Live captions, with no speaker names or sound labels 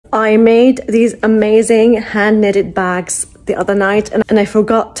I made these amazing hand knitted bags the other night and I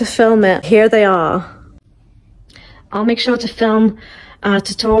forgot to film it. Here they are. I'll make sure to film a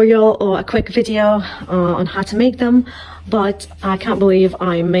tutorial or a quick video on how to make them, but I can't believe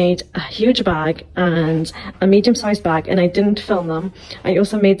I made a huge bag and a medium-sized bag and I didn't film them. I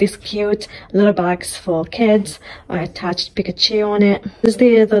also made these cute little bags for kids. I attached Pikachu on it. This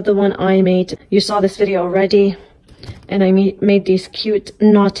is the one I made. You saw this video already. And I made these cute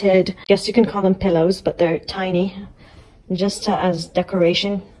knotted, I guess you can call them pillows, but they're tiny, just as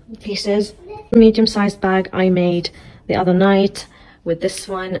decoration pieces. Medium-sized bag I made the other night with this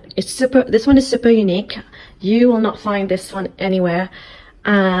one. This one is super unique. You will not find this one anywhere.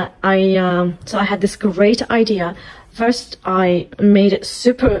 So I had this great idea. First, I made it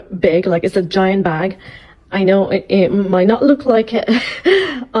super big, like it's a giant bag. I know it might not look like it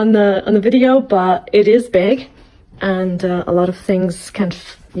on the video, but it is big. And a lot of things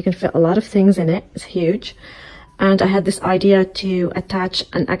you can fit a lot of things in it. It's huge. And I had this idea to attach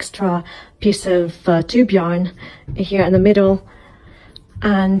an extra piece of tube yarn here in the middle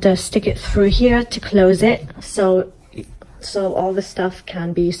and stick it through here to close it, so all the stuff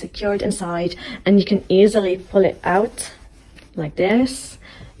can be secured inside and you can easily pull it out like this.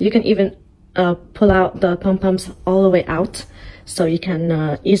 You can even pull out the pom-poms all the way out, so you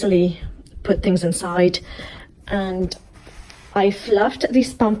can easily put things inside. And I fluffed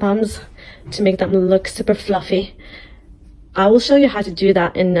these pom-poms to make them look super fluffy. I will show you how to do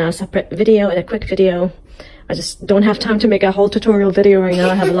that in a separate video, in a quick video. I just don't have time to make a whole tutorial video right now.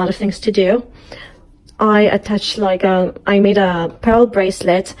 I have a lot of things to do. I attached I made a pearl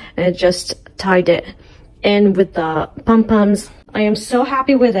bracelet and I just tied it in with the pom-poms. I am so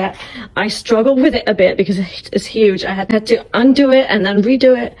happy with it. I struggled with it a bit because it's huge. I had to undo it and then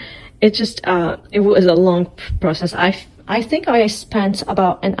redo it. It just, it was a long process. I think I spent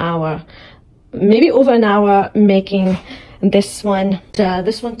about an hour, maybe over an hour making this one.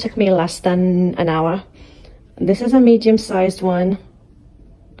 This one took me less than an hour. This is a medium-sized one.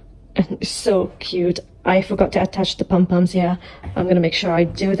 And it's so cute. I forgot to attach the pom-poms here. I'm gonna make sure I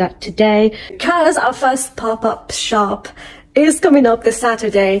do that today, because our first pop-up shop is coming up this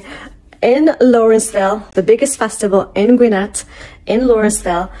Saturday in Lawrenceville, the biggest festival in Gwinnett, in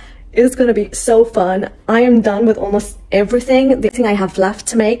Lawrenceville. It's gonna be so fun. I am done with almost everything. The thing I have left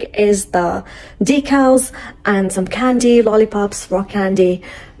to make is the decals and some candy, lollipops, rock candy,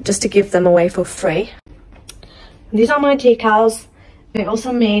 just to give them away for free. These are my decals. I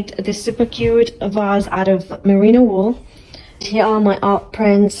also made this super cute vase out of merino wool. Here are my art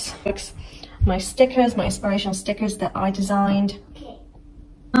prints, my stickers, my inspirational stickers that I designed.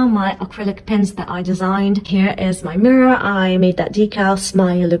 My acrylic pins that I designed. Here is my mirror. I made that decal,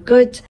 smile, look good.